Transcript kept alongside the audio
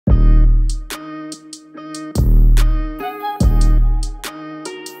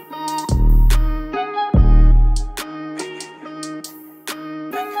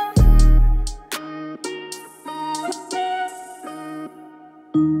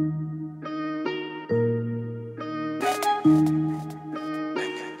All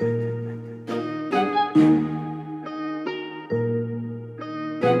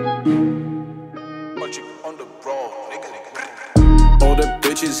the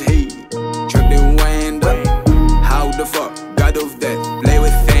bitches hate, check their wind up. How the fuck, God of death, play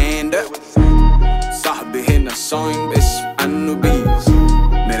with thunder. صاحبي هنا صايم باسم النوبيز.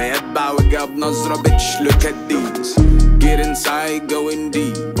 مرايات بعوجها بنظرة bitch look at these. Get inside going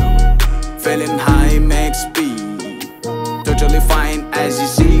deep, feeling high max speed. Totally fine as you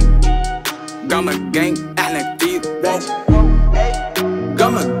see. Gamma gang احنا كتير.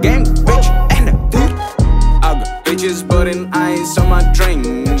 Gamma gang bitch احنا كتير. I got bitches putting ice on my drink.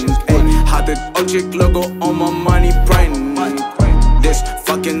 حاطط Olcek logo on my money print. This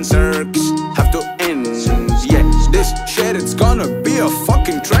fucking circus have to end. Yeah, this shit it's gonna be a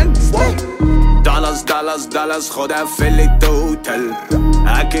fucking trend. Dollars, dollars, dollars, خدها في التوتال.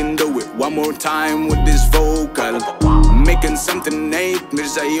 I can do it one more time with this vocal. Making something nate مش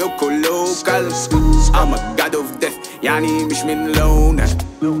زيكو local. I'm a god of death يعني مش من لونك.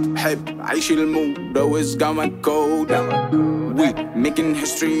 بحب عيش المود always got my code. We making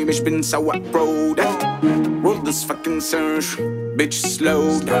history مش بنسوق product. Roll this fucking search bitch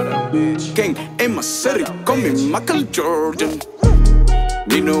slow down. King in my city call me Michael Jordan.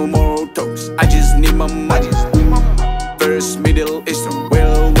 Need no more toes, I just need my money. First, middle, eastern,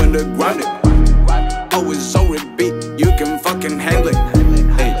 well when the grounded. Always on repeat, you can fucking handle it.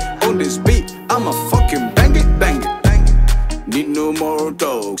 Hey, on this beat, I'ma fucking bang it, bang it. Need no more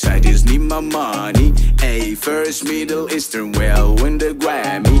talks, I just need my money. Hey, first, middle, eastern, well when the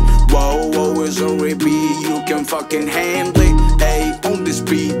Grammy. Whoa, always on repeat, you can fucking handle it. Hey, on this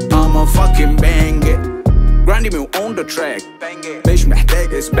beat, I'ma fucking bang it. Gran Mou on the track, مش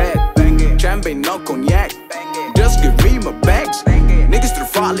محتاج إثبات. Champagne no cognac, just give me my bags. Niggas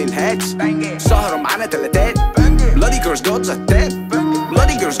ترفعلي الهاتس، سهرة معانا تلاتات. Bloody girls got زتات،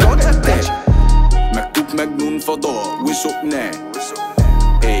 bloody girls got زتات. مكتوب مجنون فضاء وسوقناه.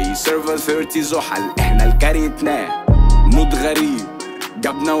 اي سيرفر 30 زحل احنا الكاريتناه. مود غريب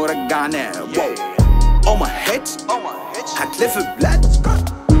جابنا ورجعناه. All my hits هتلف بلاد.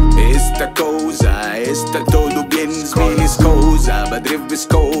 Esta cosa, esta todo bien زميلي سكوزا. بدريف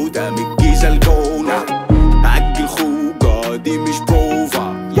بسكودا من الجيزة الجونة. أجل خوجة دي مش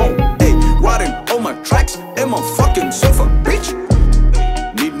بروفا. Hey, riding all my tracks in my fucking sofa, bitch.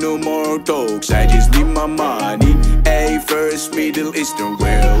 Need no more talks, I just need my money. Hey, first, middle, eastern,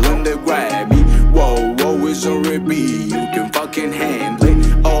 well when the Grammy. Whoa, always on repeat, you can fucking handle it.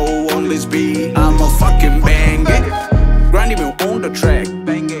 Oh, on this beat, I'ma fucking bang it. Gran Mou on the track.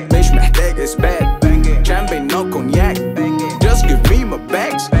 مش محتاج إثبات. Champagne no cognac, just give me my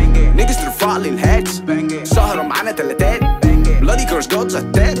bags. Niggas ترفعلي الهاتس، سهرة معانا تلاتات. Bloody girls got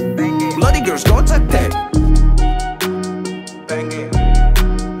زتات، bloody girls got زتات.